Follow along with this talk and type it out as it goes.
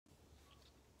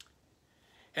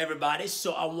Hey everybody,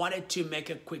 so I wanted to make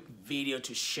a quick video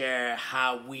to share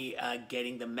how we are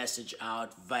getting the message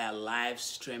out via live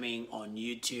streaming on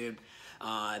YouTube.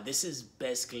 This is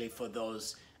basically for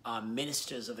those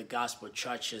ministers of the gospel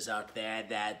churches out there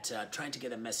that trying to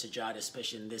get a message out,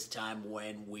 especially in this time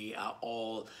when we are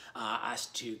all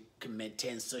asked to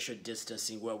maintain social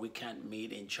distancing where we can't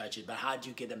meet in churches. But how do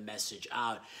you get the message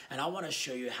out? And I want to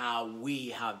show you how we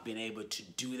have been able to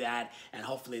do that, and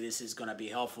hopefully this is going to be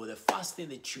helpful. The first thing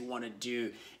that you want to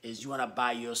do is you want to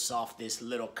buy yourself this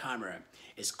little camera.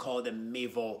 It's called the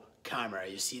Mevo Camera.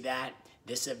 You see that?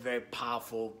 This is a very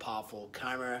powerful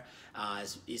camera.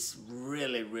 It's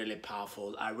really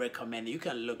powerful. I recommend it. You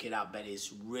can look it up, but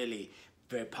it's really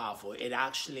very powerful. It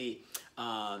actually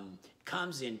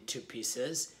comes in two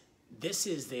pieces. This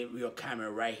is the real camera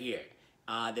right here.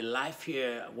 The life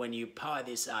here, when you power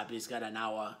this up, it's got an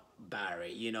hour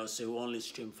battery, you know, so you only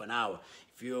stream for an hour.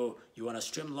 If you want to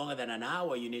stream longer than an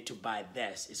hour, you need to buy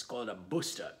this. It's called a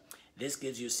booster. This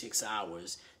gives you 6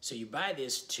 hours. So you buy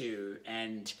this too,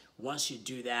 and once you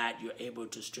do that, you're able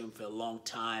to stream for a long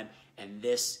time. And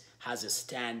this has a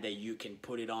stand that you can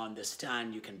put it on. The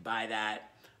stand, you can buy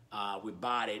that. We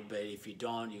bought it, but if you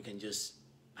don't, you can just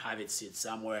have it sit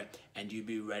somewhere and you'll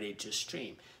be ready to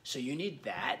stream. So you need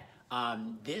that.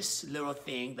 This little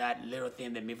thing, the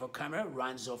Mevo Camera,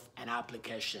 runs off an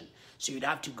application. So you'd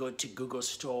have to go to Google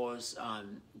Stores,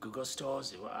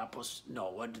 Apple,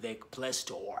 no, what do they, Play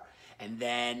Store. And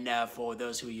then for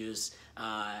those who use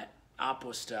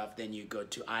Apple stuff, then you go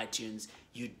to iTunes,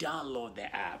 you download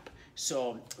the app.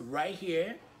 So right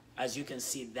here, as you can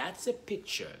see, that's a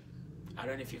picture. I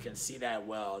don't know if you can see that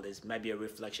well. There's maybe a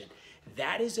reflection.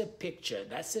 That is a picture.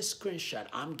 That's a screenshot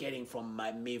I'm getting from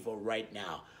my Mevo right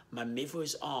now. My Mevo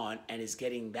is on and it's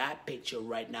getting that picture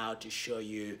right now to show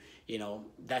you, you know,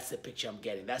 that's the picture I'm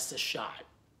getting. That's the shot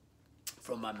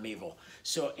from my Mevo.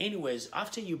 So anyways,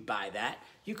 after you buy that,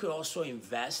 you could also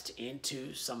invest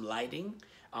into some lighting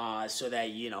so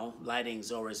that, you know, lighting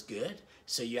is always good.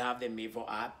 So you have the Mevo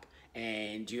app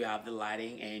and you have the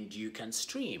lighting and you can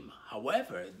stream.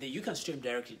 However, you can stream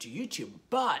directly to YouTube,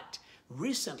 but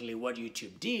recently what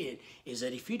YouTube did is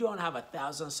that if you don't have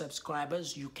 1,000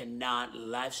 subscribers, you cannot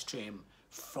live stream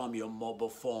from your mobile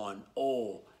phone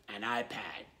or an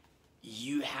iPad.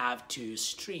 You have to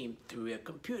stream through a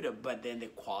computer, but then the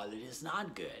quality is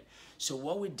not good. So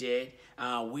what we did,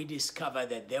 we discovered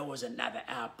that there was another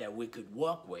app that we could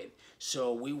work with.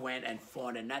 So we went and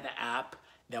found another app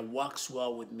that works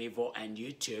well with Mevo and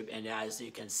YouTube. And as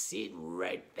you can see it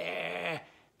right there,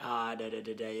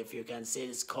 if you can see,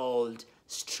 it's called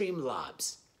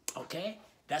StreamLove. Okay,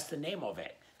 that's the name of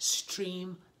it,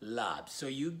 StreamLove. So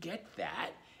you get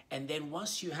that, and then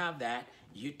once you have that,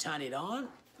 you turn it on.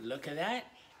 Look at that,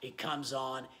 it comes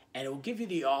on, and it will give you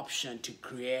the option to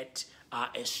create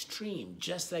a stream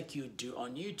just like you do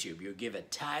on YouTube. You give a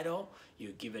title,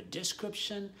 you give a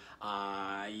description,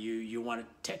 you want to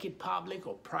take it public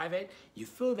or private, you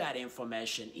fill that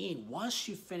information in. Once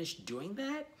you finish doing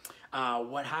that,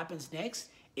 what happens next?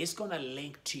 It's gonna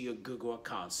link to your Google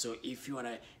account. So if you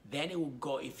wanna, then it will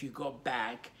go, if you go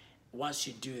back, once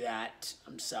you do that,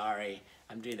 I'm sorry,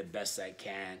 I'm doing the best I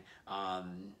can.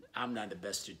 I'm not the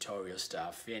best tutorial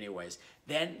stuff. Anyways,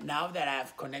 then now that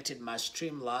I've connected my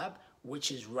StreamLove,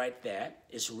 which is right there,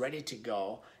 it's ready to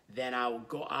go, then I'll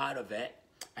go out of it,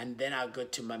 and then I'll go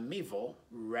to my Mevo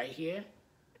right here.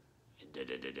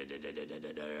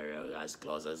 As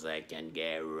close as I can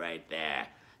get right there.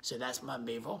 So that's my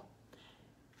Mevo.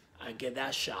 I get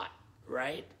that shot,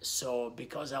 right? So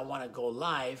because I want to go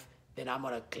live, then I'm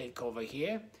going to click over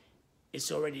here. It's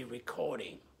already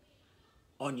recording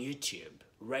on YouTube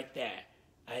right there.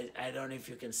 I don't know if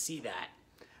you can see that,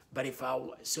 but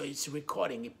so it's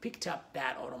recording. It picked up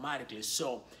that automatically.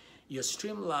 So your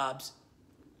StreamLabs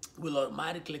will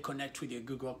automatically connect with your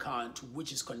Google account,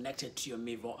 which is connected to your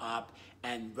Mevo app,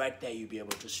 and right there you'll be able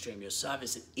to stream your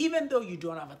services. Even though you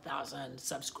don't have 1,000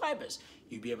 subscribers,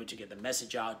 you'll be able to get the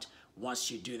message out.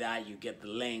 Once you do that, you get the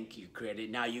link, you create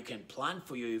it. Now you can plan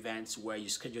for your events where you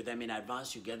schedule them in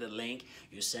advance. You get the link,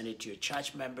 you send it to your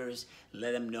church members,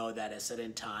 let them know that at a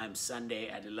certain time, Sunday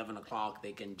at 11 o'clock,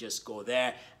 they can just go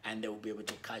there and they will be able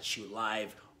to catch you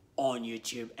live on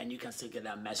YouTube, and you can still get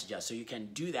that message out. So you can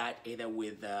do that either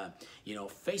with you know,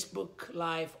 Facebook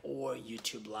Live or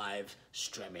YouTube Live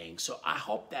streaming. So I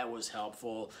hope that was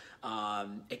helpful.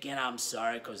 Again, I'm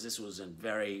sorry because this wasn't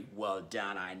very well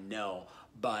done, I know,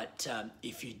 but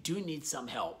if you do need some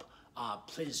help,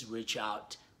 please reach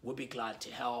out we'll be glad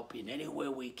to help in any way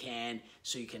we can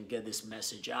so you can get this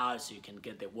message out, so you can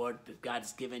get the word that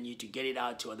God's given you to get it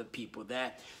out to other people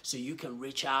there. So you can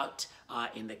reach out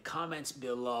in the comments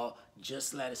below.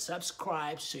 Just let us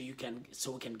subscribe so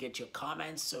we can get your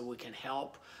comments, so we can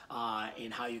help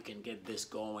in how you can get this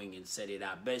going and set it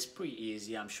up. But it's pretty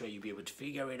easy. I'm sure you'll be able to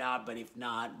figure it out, but if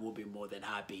not, we'll be more than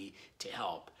happy to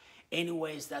help.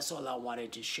 Anyways, that's all I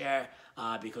wanted to share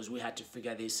because we had to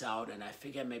figure this out, and I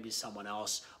figured maybe someone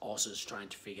else also is trying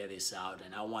to figure this out,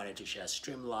 and I wanted to share.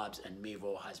 StreamLove and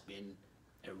Mevo has been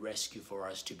a rescue for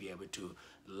us to be able to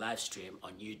live stream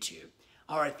on YouTube.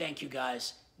 All right, thank you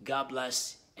guys. God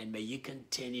bless, and may you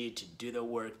continue to do the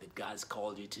work that God's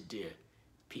called you to do.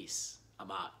 Peace.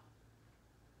 I'm out.